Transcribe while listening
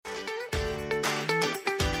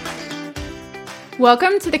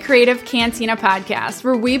Welcome to the Creative Cantina podcast,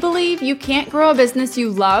 where we believe you can't grow a business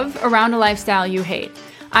you love around a lifestyle you hate.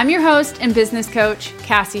 I'm your host and business coach,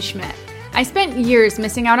 Cassie Schmidt. I spent years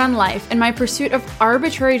missing out on life in my pursuit of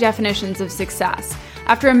arbitrary definitions of success.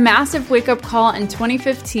 After a massive wake-up call in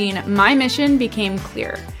 2015, my mission became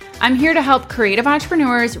clear. I'm here to help creative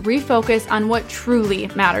entrepreneurs refocus on what truly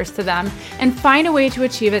matters to them and find a way to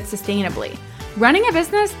achieve it sustainably. Running a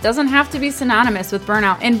business doesn't have to be synonymous with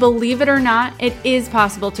burnout, and believe it or not, it is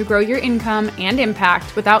possible to grow your income and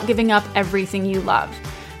impact without giving up everything you love.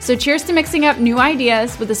 So cheers to mixing up new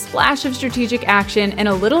ideas with a splash of strategic action and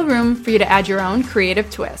a little room for you to add your own creative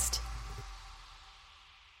twist.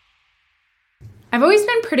 I've always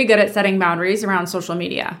been pretty good at setting boundaries around social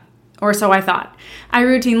media. Or so I thought. I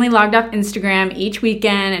routinely logged up Instagram each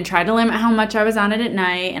weekend and tried to limit how much I was on it at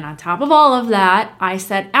night. And on top of all of that, I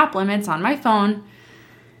set app limits on my phone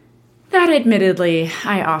that admittedly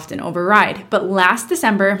I often override. But last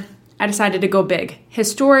December, I decided to go big.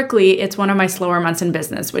 Historically, it's one of my slower months in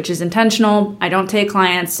business, which is intentional. I don't take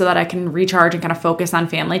clients so that I can recharge and kind of focus on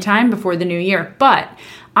family time before the new year. But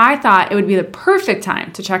I thought it would be the perfect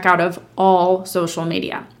time to check out of all social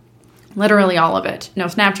media. Literally all of it. No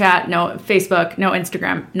Snapchat, no Facebook, no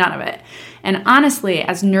Instagram, none of it. And honestly,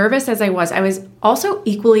 as nervous as I was also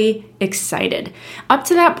equally excited. Up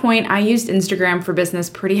to that point, I used Instagram for business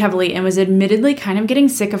pretty heavily and was admittedly kind of getting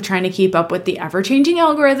sick of trying to keep up with the ever-changing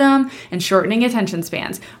algorithm and shortening attention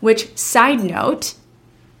spans. Which, side note,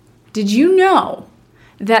 did you know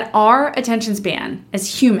that our attention span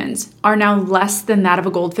as humans are now less than that of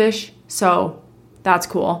a goldfish? So that's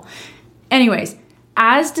cool. Anyways,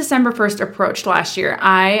 as December 1st approached last year,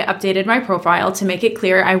 I updated my profile to make it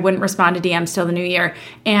clear I wouldn't respond to DMs till the new year,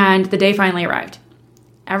 and the day finally arrived.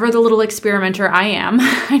 Ever the little experimenter I am,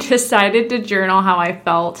 I decided to journal how I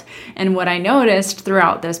felt and what I noticed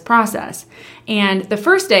throughout this process. And the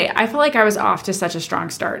first day, I felt like I was off to such a strong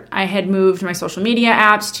start. I had moved my social media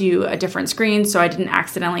apps to a different screen so I didn't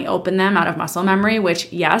accidentally open them out of muscle memory,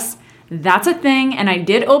 which, yes, that's a thing, and I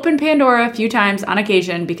did open Pandora a few times on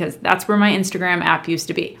occasion because that's where my Instagram app used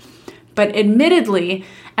to be. But admittedly,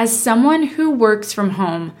 as someone who works from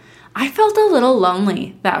home, I felt a little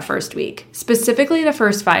lonely that first week, specifically the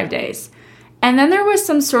first 5 days. And then there was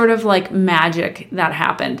some sort of magic that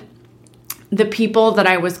happened. The people that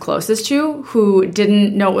I was closest to who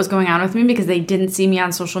didn't know what was going on with me because they didn't see me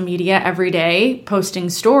on social media every day posting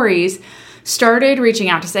stories started reaching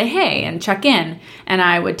out to say hey and check in, and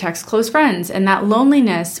I would text close friends, and that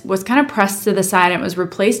loneliness was kind of pressed to the side and was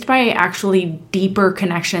replaced by actually deeper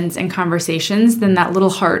connections and conversations than that little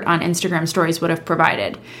heart on Instagram stories would have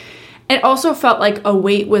provided. It also felt like a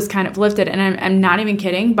weight was kind of lifted, and I'm not even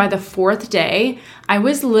kidding. By the fourth day, I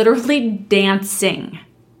was literally dancing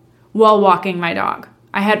while walking my dog.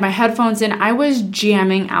 I had my headphones in, I was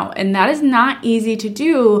jamming out, and that is not easy to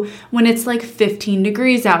do when it's 15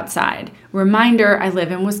 degrees outside. Reminder, I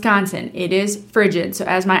live in Wisconsin. It is frigid, so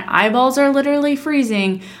as my eyeballs are literally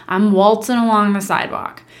freezing, I'm waltzing along the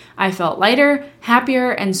sidewalk. I felt lighter,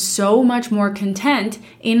 happier, and so much more content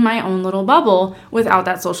in my own little bubble without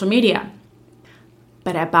that social media.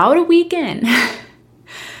 But about a week in,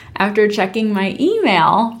 after checking my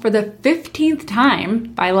email for the 15th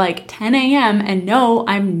time by 10 a.m. and no,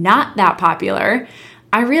 I'm not that popular,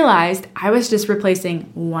 I realized I was just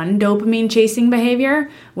replacing one dopamine chasing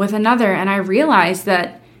behavior with another. And I realized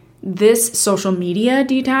that this social media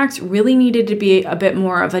detox really needed to be a bit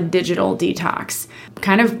more of a digital detox,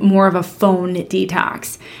 kind of more of a phone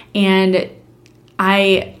detox. And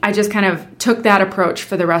I just kind of took that approach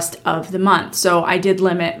for the rest of the month. So I did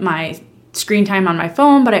limit my screen time on my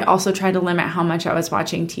phone, but I also tried to limit how much I was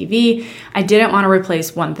watching TV. I didn't want to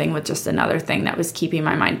replace one thing with just another thing that was keeping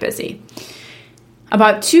my mind busy.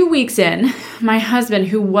 About 2 weeks in, my husband,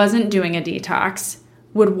 who wasn't doing a detox,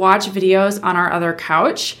 would watch videos on our other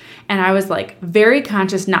couch, and I was very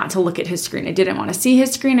conscious not to look at his screen. I didn't want to see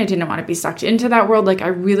his screen. I didn't want to be sucked into that world. I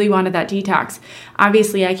really wanted that detox.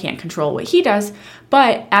 Obviously, I can't control what he does,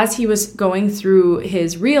 but as he was going through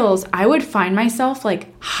his reels, I would find myself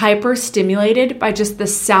hyper stimulated by just the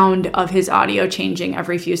sound of his audio changing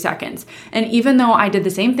every few seconds. And even though I did the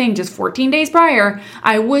same thing just 14 days prior,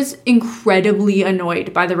 I was incredibly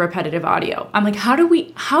annoyed by the repetitive audio. I'm like, how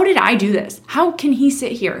did I do this? How can he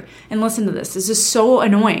sit here and listen to this? This is so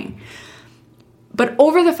annoying. But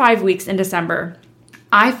over the 5 weeks in December,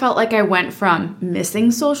 I felt like I went from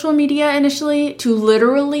missing social media initially to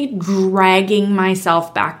literally dragging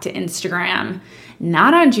myself back to Instagram.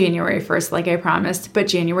 Not on January 1st like I promised, but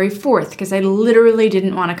January 4th, because I literally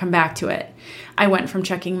didn't want to come back to it. I went from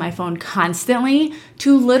checking my phone constantly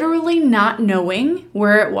to literally not knowing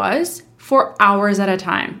where it was for hours at a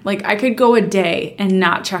time. Like I could go a day and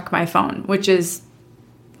not check my phone, which is,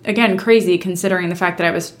 again, crazy considering the fact that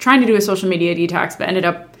I was trying to do a social media detox, but ended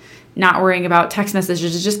up not worrying about text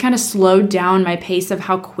messages. It just kind of slowed down my pace of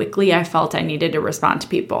how quickly I felt I needed to respond to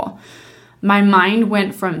people. My mind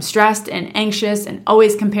went from stressed and anxious and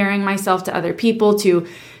always comparing myself to other people to,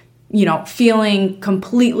 feeling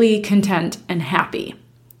completely content and happy.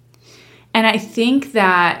 And I think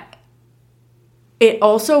that it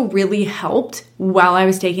also really helped while I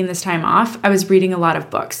was taking this time off. I was reading a lot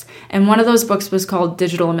of books. And one of those books was called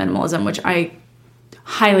Digital Minimalism, which I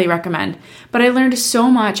highly recommend. But I learned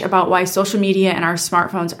so much about why social media and our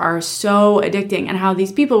smartphones are so addicting and how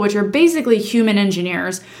these people, which are basically human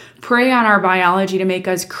engineers, prey on our biology to make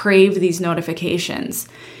us crave these notifications.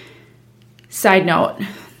 Side note,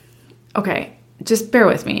 okay, just bear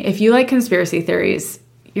with me. If you like conspiracy theories,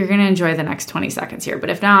 you're going to enjoy the next 20 seconds here. But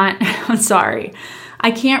if not, I'm sorry.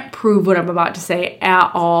 I can't prove what I'm about to say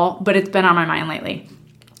at all, but it's been on my mind lately.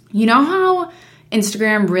 You know how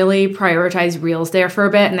Instagram really prioritized Reels there for a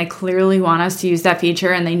bit, and they clearly want us to use that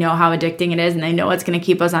feature, and they know how addicting it is, and they know it's going to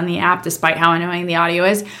keep us on the app despite how annoying the audio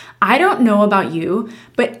is. I don't know about you,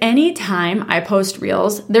 but anytime I post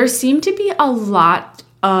Reels, there seem to be a lot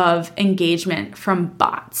of engagement from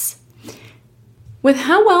bots. With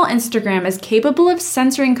how well Instagram is capable of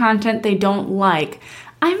censoring content they don't like,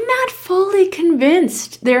 I'm not fully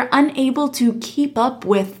convinced they're unable to keep up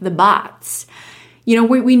with the bots.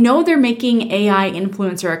 We know they're making AI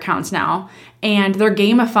influencer accounts now, and they're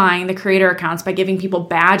gamifying the creator accounts by giving people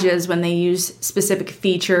badges when they use specific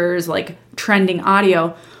features like trending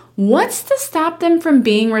audio. What's to stop them from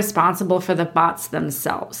being responsible for the bots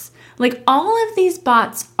themselves? Like, all of these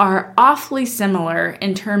bots are awfully similar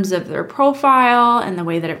in terms of their profile and the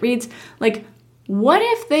way that it reads. Like, what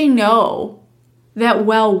if they know that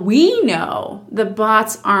while we know the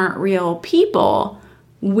bots aren't real people,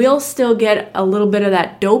 we'll still get a little bit of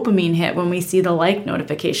that dopamine hit when we see the like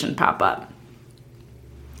notification pop up?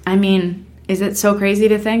 I mean, is it so crazy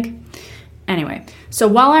to think? Anyway, so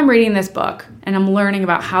while I'm reading this book and I'm learning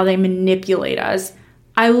about how they manipulate us,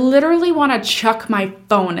 I literally want to chuck my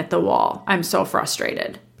phone at the wall. I'm so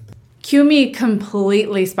frustrated. Cue me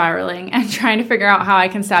completely spiraling and trying to figure out how I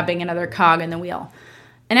can stop being another cog in the wheel.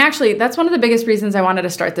 And actually, that's one of the biggest reasons I wanted to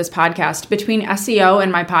start this podcast. Between SEO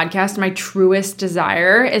and my podcast, my truest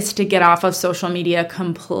desire is to get off of social media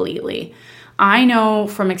completely. I know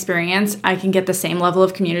from experience, I can get the same level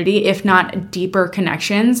of community, if not deeper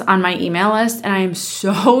connections on my email list. And I am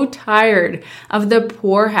so tired of the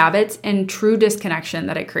poor habits and true disconnection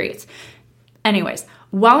that it creates. Anyways,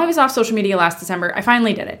 while I was off social media last December, I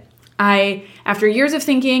finally did it. After years of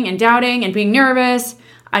thinking and doubting and being nervous,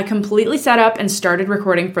 I completely set up and started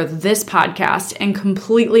recording for this podcast and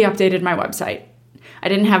completely updated my website. I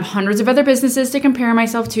didn't have hundreds of other businesses to compare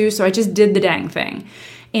myself to, so I just did the dang thing.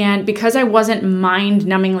 And because I wasn't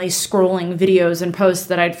mind-numbingly scrolling videos and posts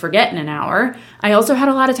that I'd forget in an hour, I also had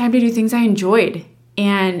a lot of time to do things I enjoyed.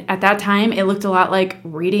 And at that time, it looked a lot like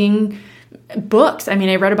reading books. I mean,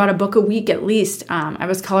 I read about a book a week at least. I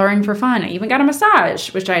was coloring for fun. I even got a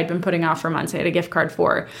massage, which I had been putting off for months. I had a gift card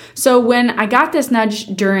for. So when I got this nudge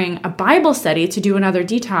during a Bible study to do another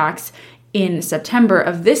detox in September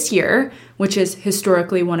of this year, which is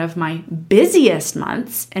historically one of my busiest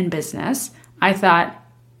months in business, I thought,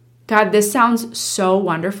 God, this sounds so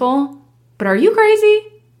wonderful, but are you crazy?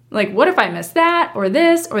 Like, what if I miss that or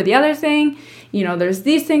this or the other thing? There's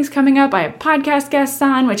these things coming up. I have podcast guests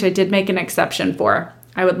on, which I did make an exception for.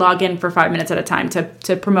 I would log in for 5 minutes at a time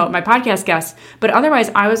to promote my podcast guests. But otherwise,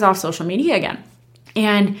 I was off social media again.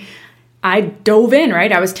 And I dove in,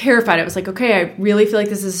 right? I was terrified. I was like, okay, I really feel like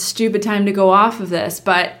this is a stupid time to go off of this.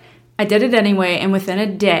 But I did it anyway. And within a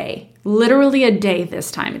day, literally a day this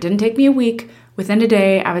time, it didn't take me a week. Within a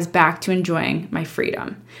day, I was back to enjoying my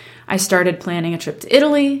freedom. I started planning a trip to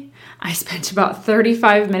Italy. I spent about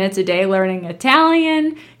 35 minutes a day learning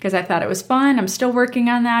Italian because I thought it was fun. I'm still working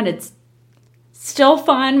on that. It's still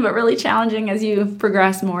fun, but really challenging as you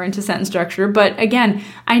progress more into sentence structure. But again,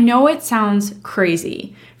 I know it sounds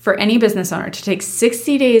crazy for any business owner to take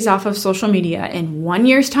 60 days off of social media in 1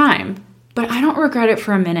 year's time, but I don't regret it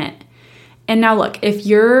for a minute. And now look, if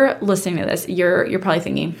you're listening to this, you're probably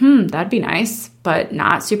thinking, that'd be nice, but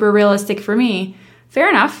not super realistic for me. Fair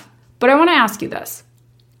enough. But I want to ask you this.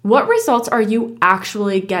 What results are you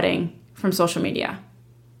actually getting from social media?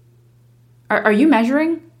 Are you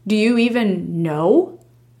measuring? Do you even know?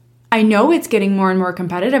 I know it's getting more and more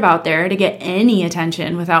competitive out there to get any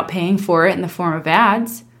attention without paying for it in the form of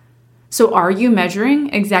ads. So are you measuring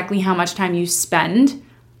exactly how much time you spend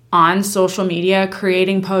on social media,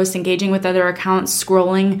 creating posts, engaging with other accounts,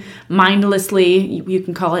 scrolling mindlessly. You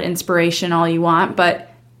can call it inspiration all you want,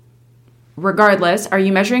 but regardless, are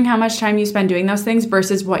you measuring how much time you spend doing those things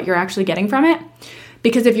versus what you're actually getting from it?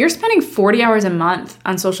 Because if you're spending 40 hours a month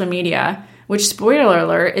on social media, which, spoiler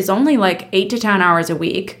alert, is only like 8 to 10 hours a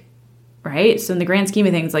week, right? So in the grand scheme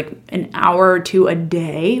of things, like an hour or two a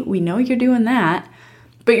day, we know you're doing that,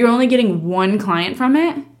 but you're only getting one client from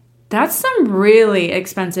it. That's some really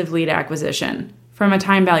expensive lead acquisition from a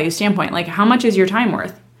time value standpoint. Like, how much is your time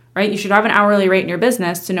worth, right? You should have an hourly rate in your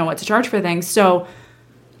business to know what to charge for things. So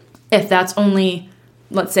if that's only,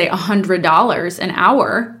 let's say, $100 an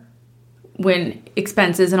hour, when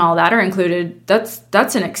expenses and all that are included,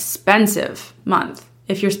 that's an expensive month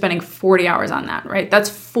if you're spending 40 hours on that, right? That's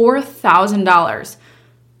 $4,000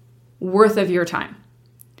 worth of your time.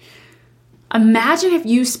 Imagine if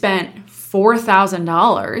you spent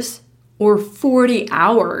 $4,000 or 40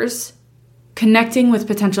 hours connecting with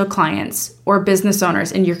potential clients or business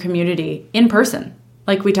owners in your community in person,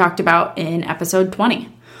 like we talked about in episode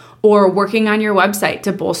 20. Or working on your website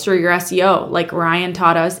to bolster your SEO, like Ryan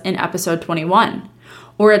taught us in episode 21.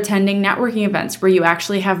 Or attending networking events where you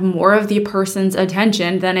actually have more of the person's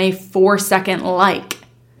attention than a 4-second like.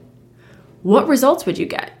 What results would you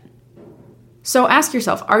get? So ask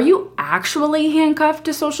yourself, are you actually handcuffed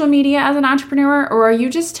to social media as an entrepreneur, or are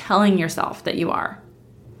you just telling yourself that you are?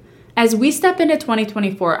 As we step into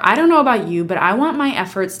 2024, I don't know about you, but I want my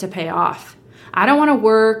efforts to pay off. I don't want to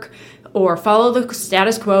work or follow the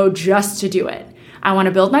status quo just to do it. I want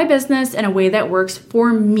to build my business in a way that works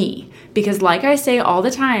for me. Because like I say all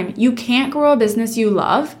the time, you can't grow a business you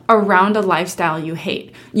love around a lifestyle you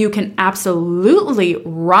hate. You can absolutely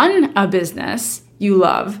run a business you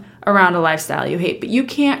love around a lifestyle you hate, but you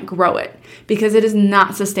can't grow it because it is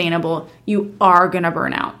not sustainable. You are going to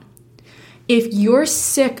burn out. If you're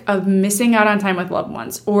sick of missing out on time with loved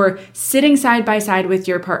ones or sitting side by side with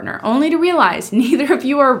your partner, only to realize neither of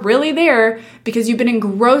you are really there because you've been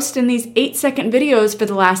engrossed in these 8-second videos for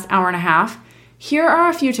the last hour and a half, here are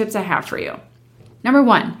a few tips I have for you. Number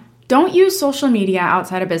 1, don't use social media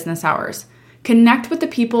outside of business hours. Connect with the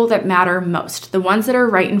people that matter most, the ones that are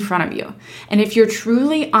right in front of you. And if you're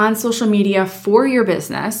truly on social media for your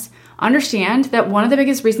business, understand that one of the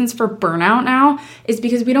biggest reasons for burnout now is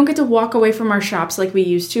because we don't get to walk away from our shops like we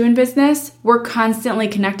used to in business. We're constantly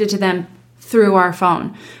connected to them through our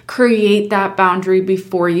phone. Create that boundary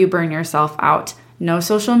before you burn yourself out. No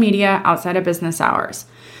social media outside of business hours.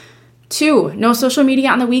 2, no social media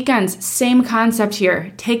on the weekends. Same concept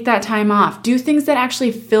here. Take that time off. Do things that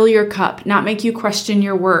actually fill your cup, not make you question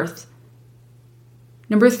your worth.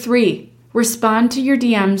 Number 3, respond to your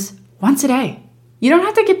DMs once a day. You don't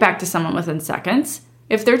have to get back to someone within seconds.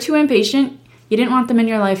 If they're too impatient, you didn't want them in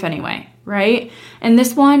your life anyway, right? And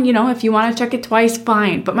this one, if you want to check it twice,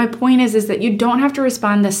 fine. But my point is that you don't have to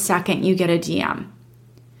respond the second you get a DM.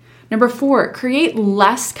 Number 4, create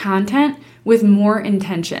less content with more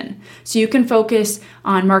intention. So you can focus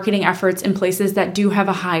on marketing efforts in places that do have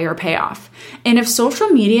a higher payoff. And if social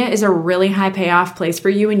media is a really high payoff place for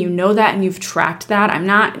you and you know that and you've tracked that, I'm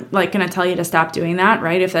not going to tell you to stop doing that,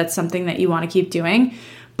 right? If that's something that you want to keep doing.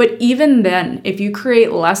 But even then, if you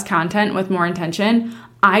create less content with more intention,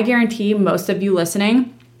 I guarantee most of you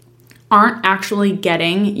listening aren't actually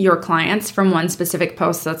getting your clients from one specific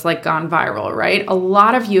post that's gone viral, right? A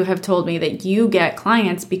lot of you have told me that you get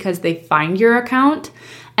clients because they find your account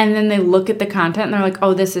and then they look at the content and they're like,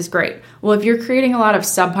 oh, this is great. Well, if you're creating a lot of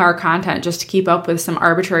subpar content just to keep up with some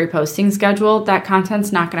arbitrary posting schedule, that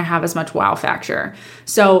content's not going to have as much wow factor.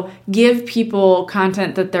 So give people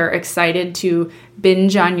content that they're excited to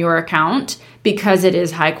binge on your account because it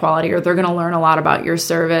is high quality or they're going to learn a lot about your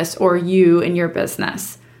service or you and your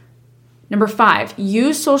business. Number 5,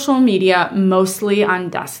 use social media mostly on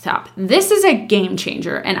desktop. This is a game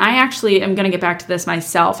changer, and I actually am going to get back to this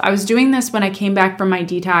myself. I was doing this when I came back from my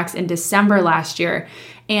detox in December last year,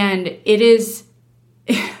 and it's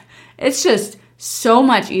just so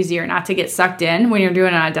much easier not to get sucked in when you're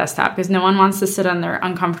doing it on a desktop because no one wants to sit on their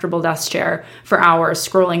uncomfortable desk chair for hours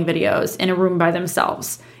scrolling videos in a room by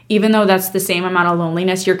themselves. Even though that's the same amount of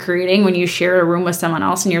loneliness you're creating when you share a room with someone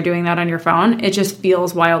else and you're doing that on your phone, it just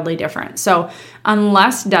feels wildly different. So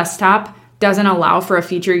unless desktop doesn't allow for a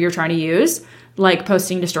feature you're trying to use, like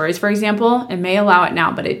posting to stories, for example, it may allow it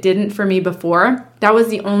now, but it didn't for me before. That was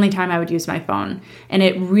the only time I would use my phone. And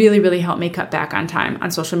it really, really helped me cut back on time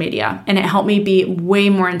on social media. And it helped me be way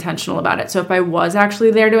more intentional about it. So if I was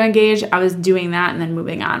actually there to engage, I was doing that and then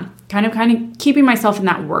moving on. Kind of keeping myself in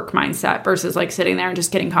that work mindset versus sitting there and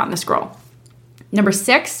just getting caught in the scroll. Number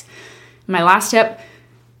 6, my last tip,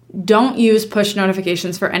 don't use push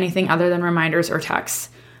notifications for anything other than reminders or texts.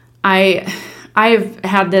 I've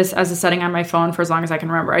had this as a setting on my phone for as long as I can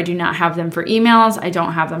remember. I do not have them for emails. I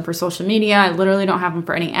don't have them for social media. I literally don't have them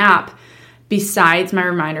for any app besides my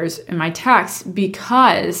reminders and my texts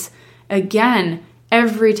because, again,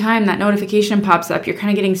 every time that notification pops up, you're kind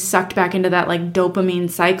of getting sucked back into that like dopamine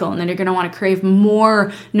cycle. And then you're going to want to crave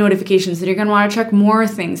more notifications. Then you're going to want to check more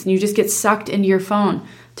things. And you just get sucked into your phone.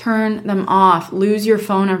 Turn them off. Lose your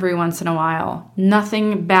phone every once in a while.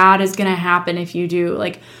 Nothing bad is going to happen if you do.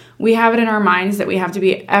 Like, we have it in our minds that we have to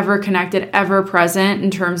be ever connected, ever present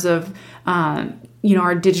in terms of,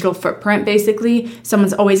 our digital footprint, basically.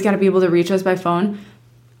 Someone's always got to be able to reach us by phone.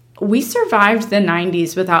 We survived the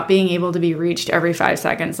 90s without being able to be reached every 5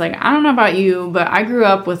 seconds. Like, I don't know about you, but I grew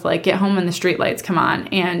up with like, get home when the streetlights come on,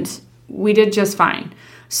 and we did just fine.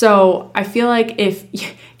 So I feel like if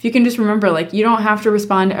you can just remember, like, you don't have to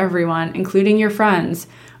respond to everyone, including your friends,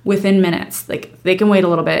 within minutes. Like, they can wait a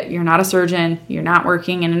little bit. You're not a surgeon. You're not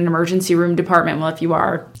working in an emergency room department. Well, if you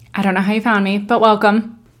are, I don't know how you found me, but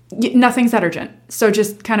welcome. Nothing's that urgent. So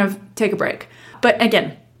just kind of take a break. But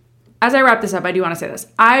again, as I wrap this up, I do want to say this.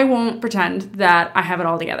 I won't pretend that I have it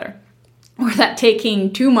all together, or that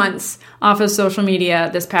taking 2 months off of social media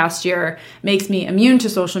this past year makes me immune to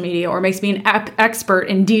social media or makes me an expert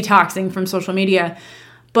in detoxing from social media.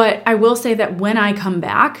 But I will say that when I come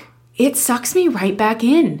back, it sucks me right back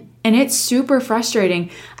in. And it's super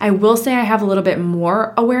frustrating. I will say I have a little bit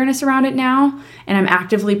more awareness around it now, and I'm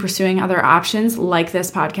actively pursuing other options like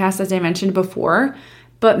this podcast, as I mentioned before.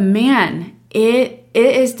 But man, it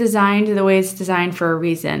is designed the way it's designed for a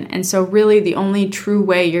reason. And so really the only true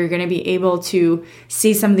way you're going to be able to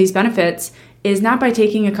see some of these benefits is not by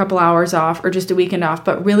taking a couple hours off or just a weekend off,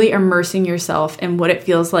 but really immersing yourself in what it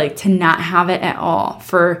feels like to not have it at all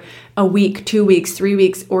for a week, 2 weeks, 3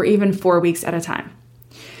 weeks, or even 4 weeks at a time.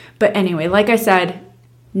 But anyway, like I said,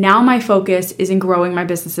 now my focus is in growing my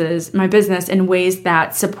business in ways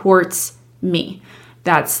that supports me.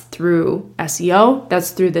 That's through SEO,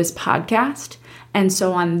 that's through this podcast. And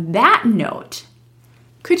so on that note,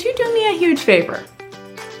 could you do me a huge favor?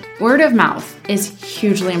 Word of mouth is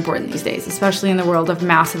hugely important these days, especially in the world of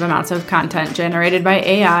massive amounts of content generated by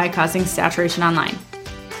AI causing saturation online.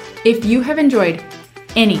 If you have enjoyed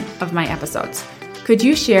any of my episodes, could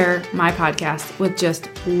you share my podcast with just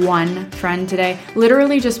one friend today?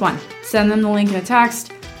 Literally just one. Send them the link in a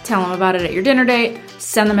text, tell them about it at your dinner date,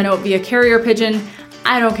 send them a note via carrier pigeon.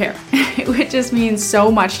 I don't care. It would just mean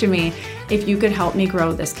so much to me if you could help me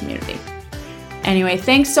grow this community. Anyway,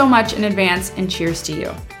 thanks so much in advance, and cheers to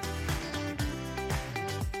you.